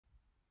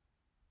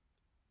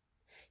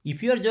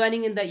If you are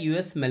joining in the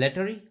US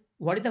military,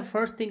 what is the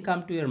first thing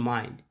come to your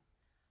mind?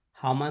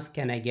 How much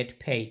can I get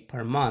paid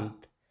per month?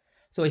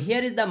 So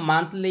here is the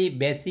monthly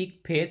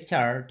basic pay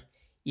chart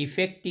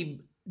effective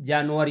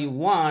January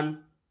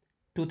 1,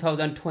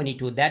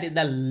 2022. That is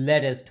the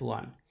latest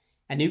one.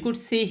 And you could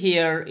see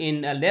here in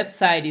the left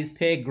side is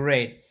pay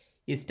grade,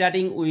 is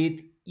starting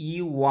with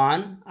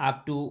E1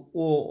 up to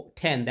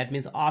O10. That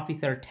means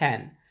officer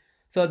 10.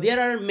 So there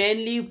are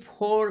mainly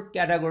four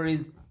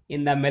categories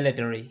in the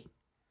military.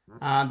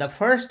 The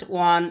first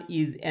one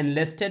is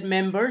enlisted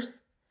members,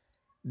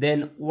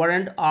 then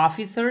warrant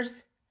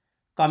officers,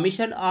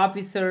 commissioned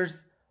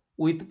officers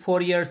with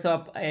 4 years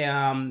of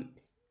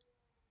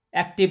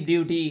active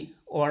duty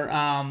or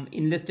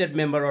enlisted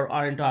member or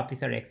warrant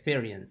officer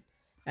experience.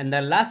 And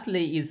then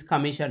lastly is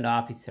commissioned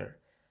officer.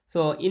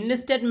 So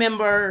enlisted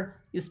member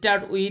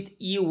start with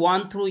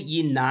E1 through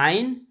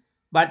E9,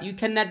 but you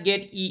cannot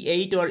get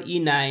E8 or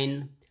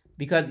E9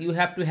 because you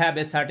have to have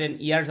a certain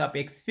years of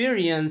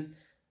experience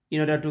in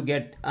order to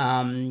get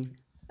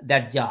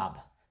that job.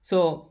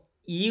 So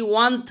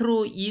E1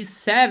 through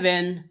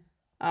E7,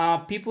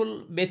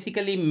 people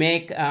basically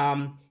make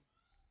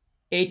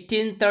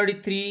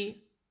 1833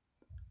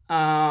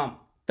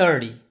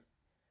 30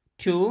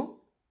 to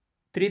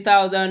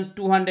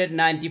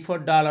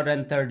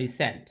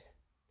 $3,294.30.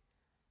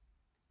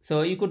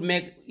 So you could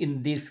make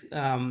in this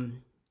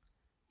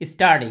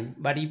starting,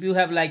 but if you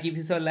have like, if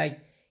you saw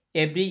like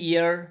every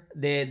year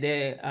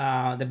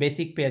the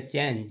basic pay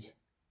change.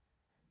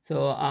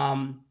 So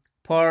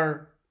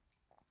for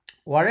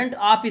warrant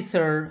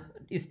officer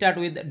start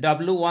with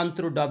W1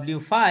 through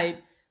W5.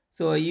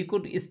 So you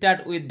could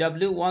start with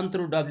W1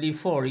 through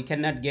W4. You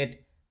cannot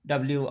get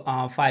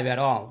W5 at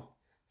all.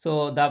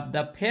 So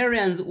the pay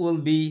range will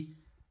be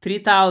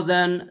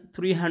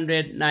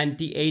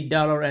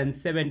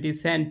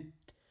 $3,398.70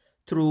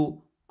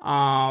 through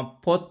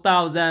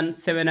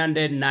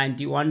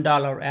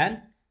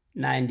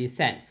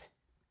 $4,791.90.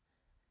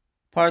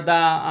 For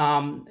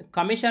the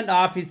commissioned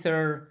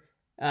officer,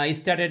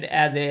 started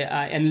as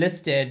a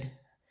enlisted.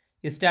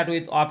 You start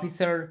with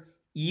officer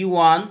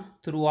E1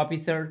 through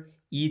officer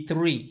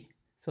E3.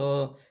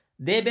 So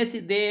they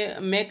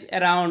make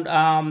around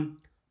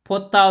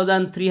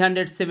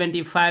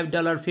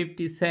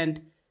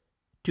 $4,375.50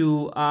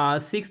 to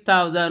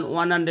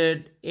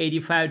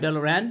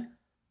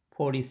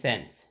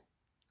 $6,185.40.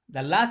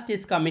 The last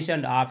is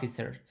commissioned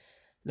officer.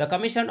 The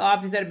commissioned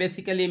officer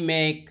basically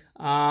make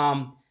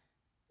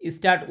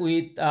start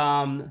with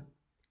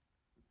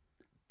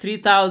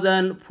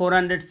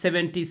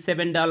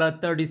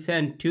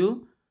 $3,477.30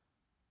 to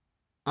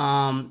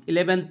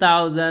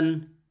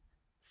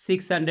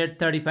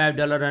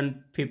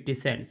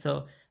 $11,635.50.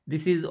 So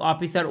this is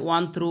officer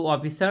 1 through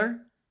officer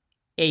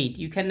 8.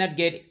 You cannot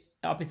get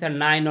officer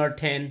 9 or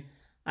 10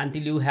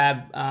 until you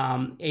have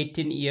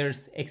 18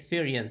 years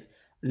experience.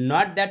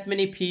 Not that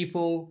many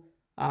people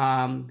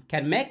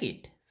can make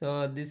it.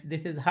 So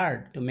this is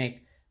hard to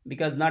make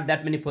because not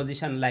that many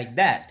positions like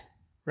that,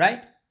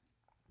 right?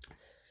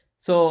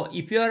 So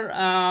if you're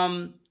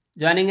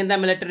joining in the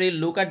military,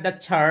 look at the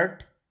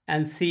chart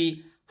and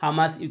see how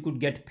much you could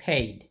get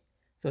paid.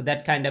 So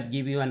that kind of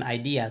give you an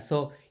idea.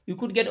 So you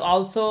could get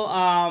also,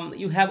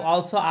 you have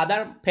also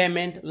other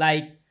payment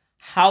like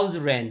house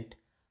rent,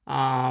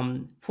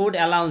 food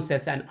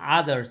allowances and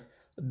others.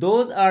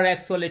 Those are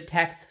actually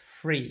tax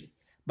free.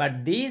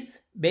 But this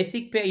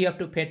basic pay, you have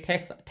to pay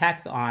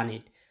tax on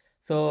it.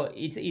 So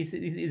it's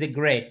a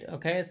great,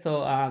 okay?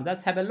 So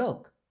let's have a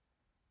look.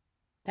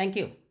 Thank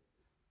you.